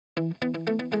Meet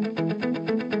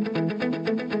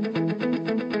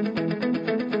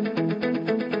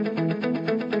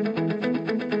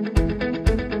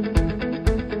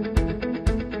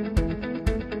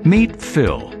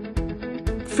Phil.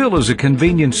 Phil is a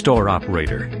convenience store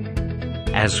operator.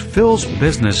 As Phil's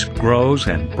business grows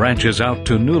and branches out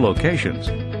to new locations,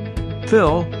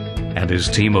 Phil and his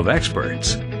team of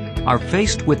experts are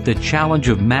faced with the challenge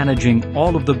of managing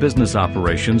all of the business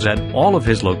operations at all of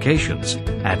his locations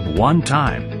at one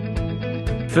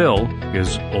time. Phil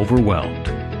is overwhelmed.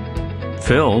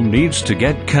 Phil needs to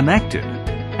get connected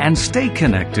and stay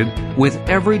connected with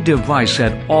every device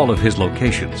at all of his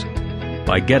locations.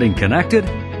 By getting connected,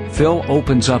 Phil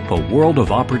opens up a world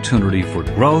of opportunity for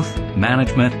growth,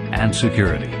 management, and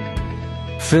security.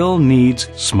 Phil needs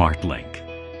SmartLink.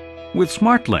 With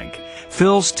SmartLink,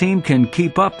 Phil's team can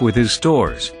keep up with his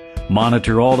stores,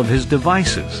 monitor all of his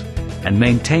devices, and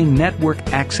maintain network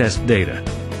access data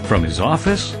from his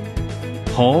office,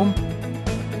 home,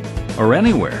 or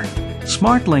anywhere.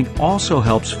 SmartLink also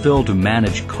helps Phil to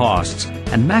manage costs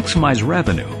and maximize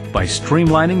revenue by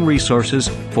streamlining resources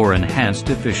for enhanced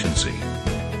efficiency.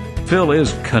 Phil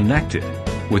is connected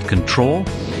with control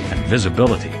and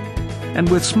visibility. And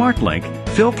with SmartLink,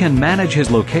 Phil can manage his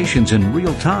locations in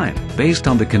real time based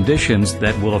on the conditions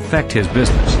that will affect his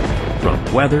business, from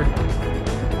weather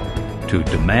to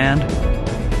demand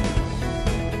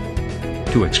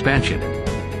to expansion.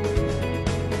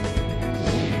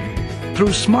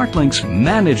 Through SmartLink's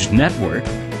managed network,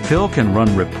 Phil can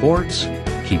run reports,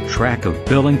 keep track of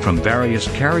billing from various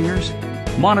carriers,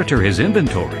 monitor his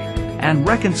inventory, and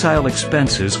reconcile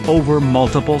expenses over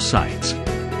multiple sites.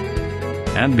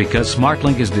 And because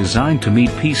SmartLink is designed to meet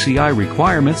PCI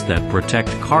requirements that protect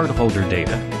cardholder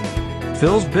data,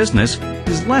 Phil's business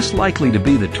is less likely to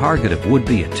be the target of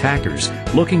would-be attackers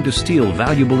looking to steal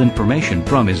valuable information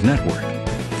from his network.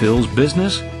 Phil's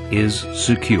business is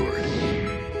secured.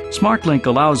 SmartLink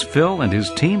allows Phil and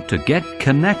his team to get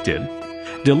connected,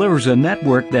 delivers a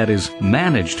network that is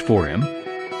managed for him,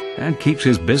 and keeps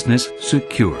his business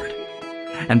secured.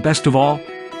 And best of all,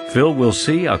 Phil will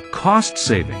see a cost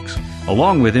savings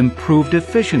along with improved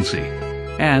efficiency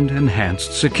and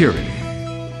enhanced security.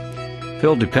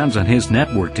 Phil depends on his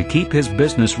network to keep his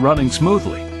business running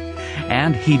smoothly,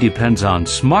 and he depends on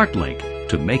SmartLink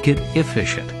to make it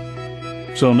efficient.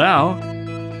 So now,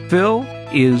 Phil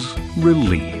is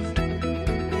relieved.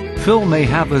 Phil may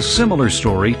have a similar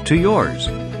story to yours,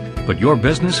 but your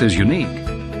business is unique.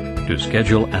 To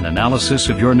schedule an analysis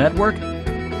of your network,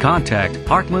 contact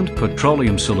Heartland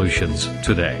Petroleum Solutions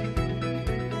today.